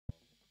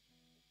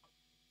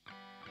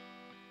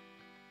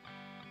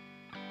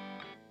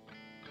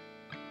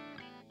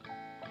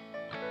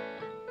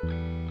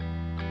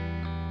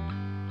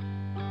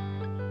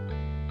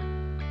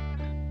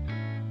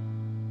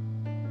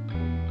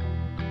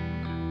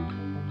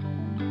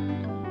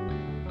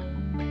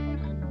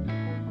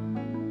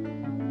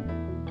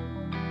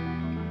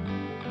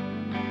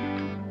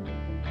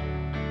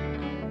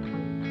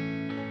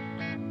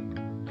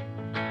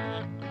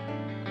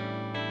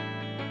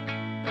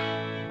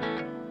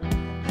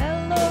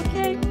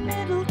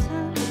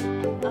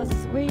a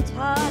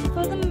sweetheart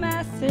for the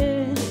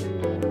masses.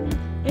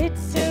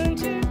 It's soon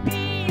to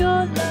be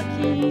your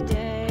lucky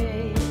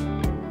day,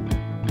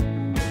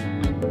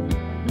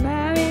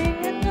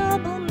 marrying a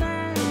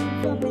nobleman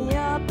from the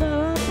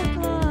upper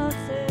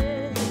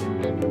classes.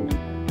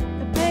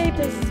 The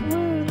papers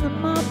swoon, the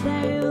mob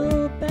they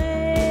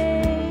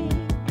obey,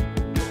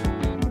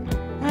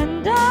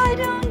 and I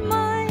don't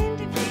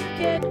mind if you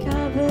get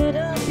covered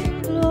up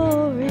in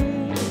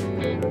glory.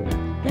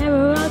 There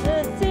are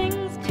other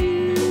things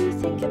to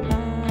think about.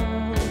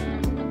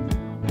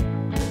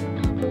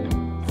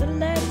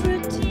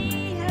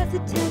 Celebrity has a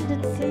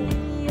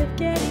tendency of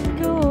getting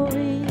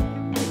gory.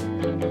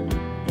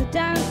 The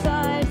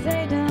downsides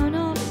they don't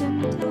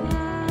often tell.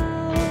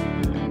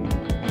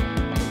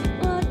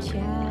 Watch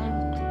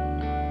out.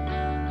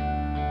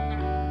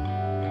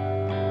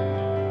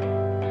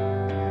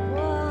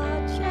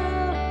 Watch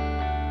out.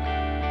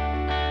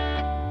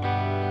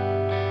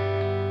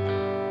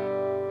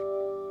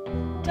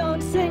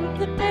 Don't think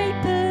the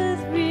papers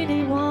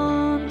really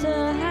want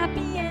a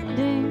happy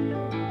ending.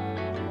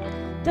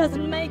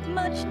 Doesn't make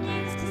much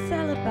news to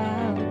sell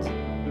about.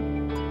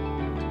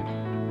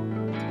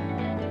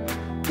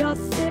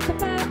 Gossip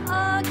about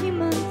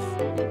arguments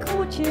and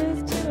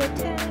courtiers to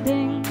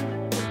attending.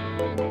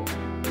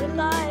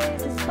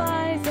 Idolized, the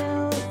spies,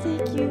 they'll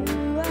seek you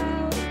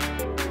out.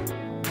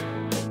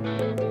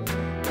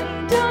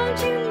 And don't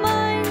you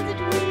mind that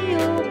we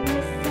all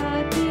miss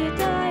our dear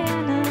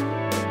Diana,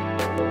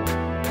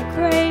 a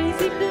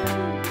crazy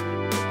loon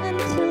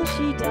until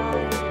she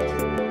died.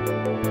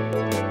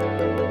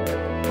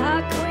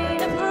 Our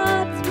queen of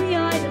hearts, we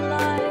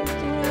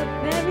idolized her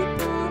very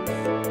parts.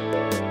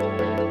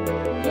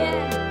 Yeah,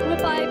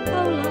 we're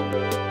bipolar,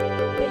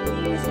 they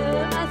use her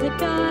as a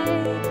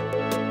guide.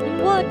 And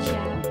watch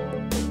out,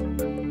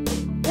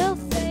 they'll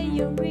say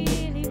you're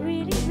really,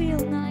 really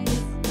real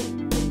nice.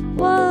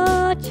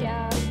 Watch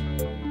out,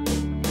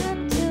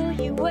 until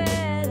you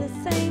wear the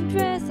same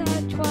dress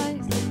out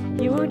twice.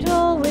 You won't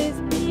always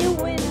be a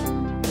winner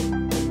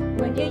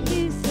when your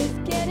use is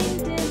getting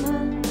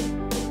dimmer,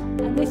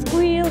 and they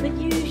squeal that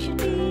you should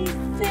be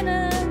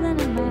thinner than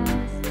a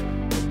mouse.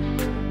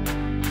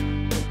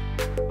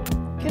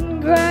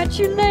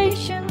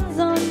 Congratulations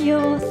on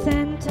your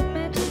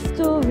sentimental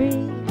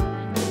story.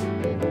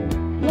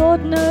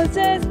 Lord knows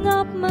there's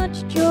not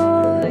much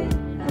joy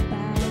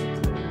about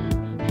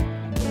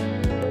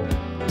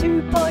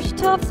two posh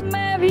toffs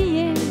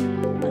marrying,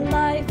 a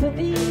life of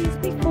ease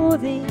before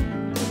thee.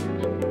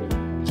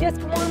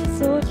 Just one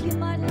thought you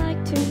might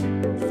like to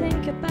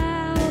think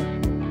about.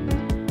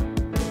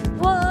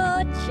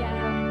 Watch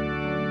out,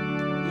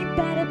 you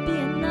better be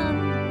a nun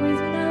with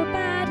no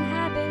bad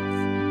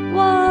habits.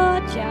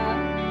 Watch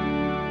out,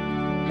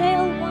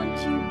 they'll want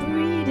you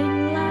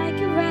breeding like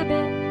a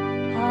rabbit.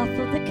 Half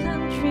of the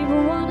country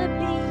will wanna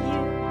be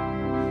you,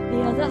 the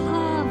other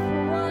half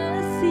will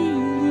wanna see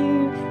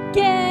you.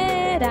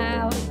 Get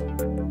out,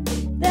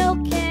 they'll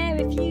care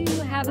if you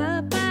have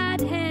a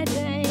bad hair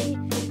day.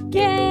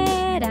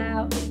 Get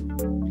out,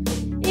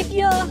 if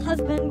your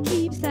husband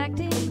keeps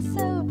acting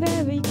so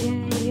very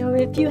gay, or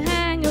if you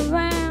hang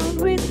around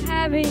with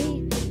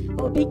Harry,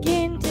 or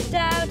begin to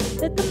doubt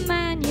that the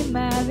man you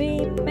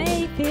marry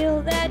may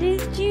feel that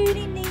his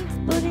duty needs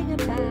putting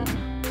about.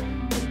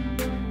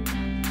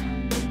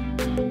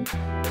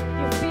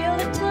 You feel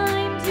at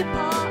times you're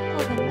part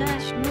of a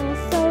national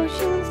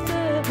social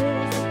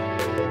service.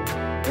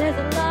 There's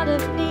a lot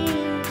of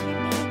need you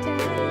need to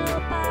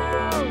help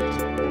out.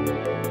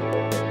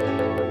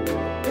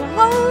 The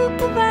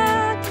hope of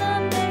our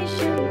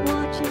nation,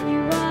 watching you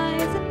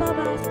rise above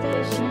our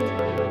station.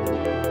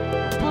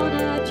 Upon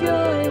our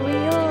joy we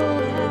all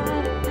have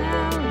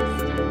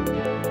pounced.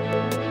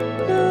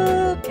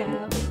 Look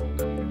out,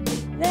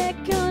 they're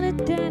gonna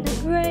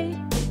denigrate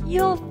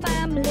your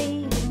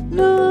family.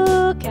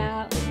 Look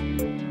out,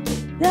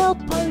 they'll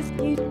post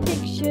nude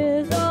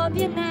pictures of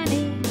your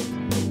nanny.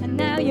 And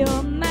now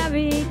you're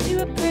married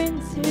to a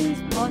prince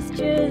whose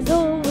posture's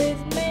always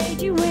made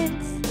you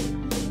wince.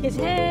 His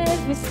hair's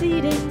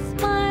receding,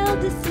 smile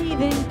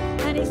deceiving,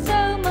 and he's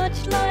so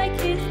much like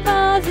his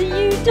father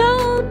you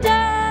don't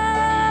doubt.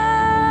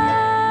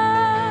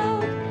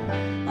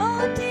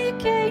 Oh dear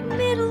Kate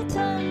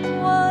Middleton,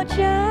 watch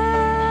out.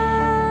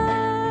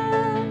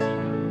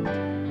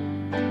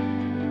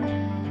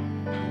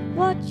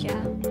 Watch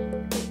out,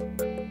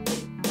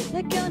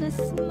 they're gonna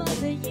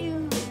smother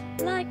you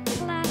like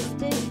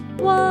plastic.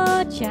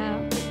 Watch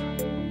out,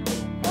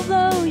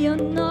 although you're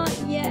not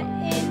yet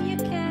in your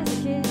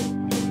casket,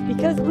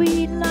 because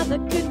we love a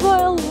good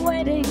royal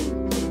wedding.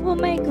 We'll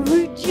make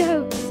rude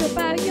jokes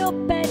about your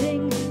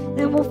bedding,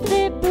 then we'll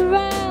flip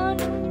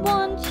around and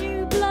want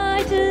you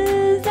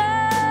blighters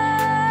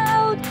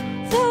out.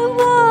 So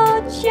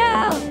watch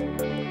out,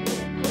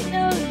 we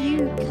know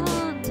you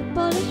can't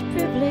abolish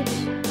privilege,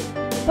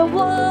 but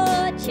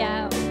watch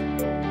out,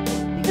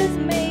 because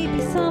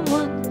maybe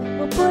someone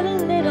will put a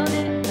lid on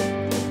it.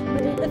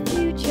 But in the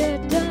future,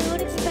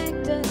 don't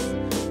expect us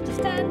to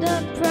stand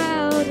up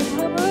proud and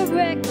Homo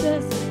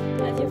erectus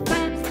as your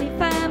fancy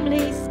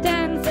family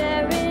stands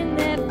there in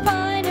their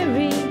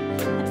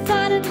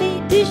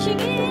dishing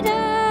it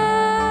out.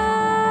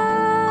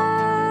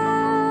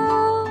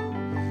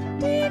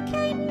 Dear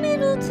Kate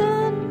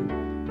Middleton,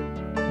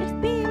 it's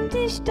being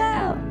dished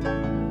out.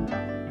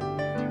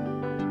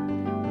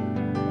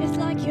 It's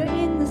like you're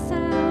in The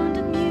Sound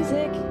of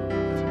Music,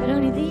 but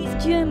only these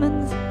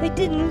Germans, they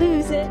didn't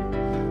lose it.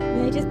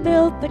 They just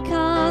built the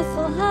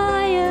castle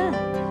higher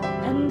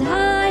and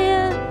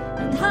higher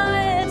and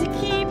higher to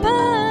keep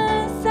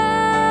us out.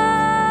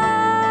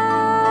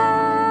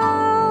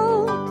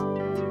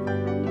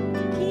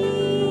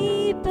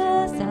 Keep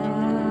us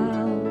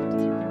out.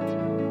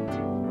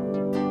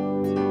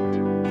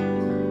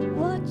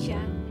 Watch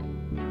out.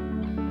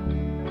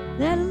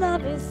 Their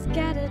love is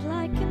scattered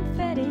like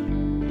confetti.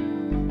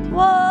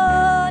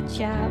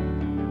 Watch out.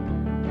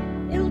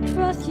 It'll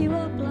truss you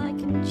up like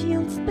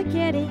congealed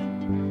spaghetti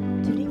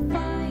till you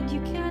find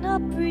you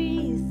cannot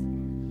breathe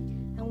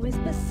and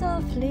whisper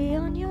softly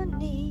on your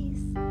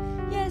knees.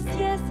 Yes,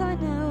 yes, I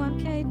know I'm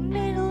Kate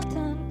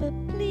Middleton, but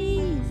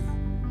please,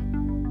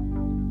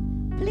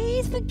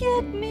 please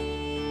forget me.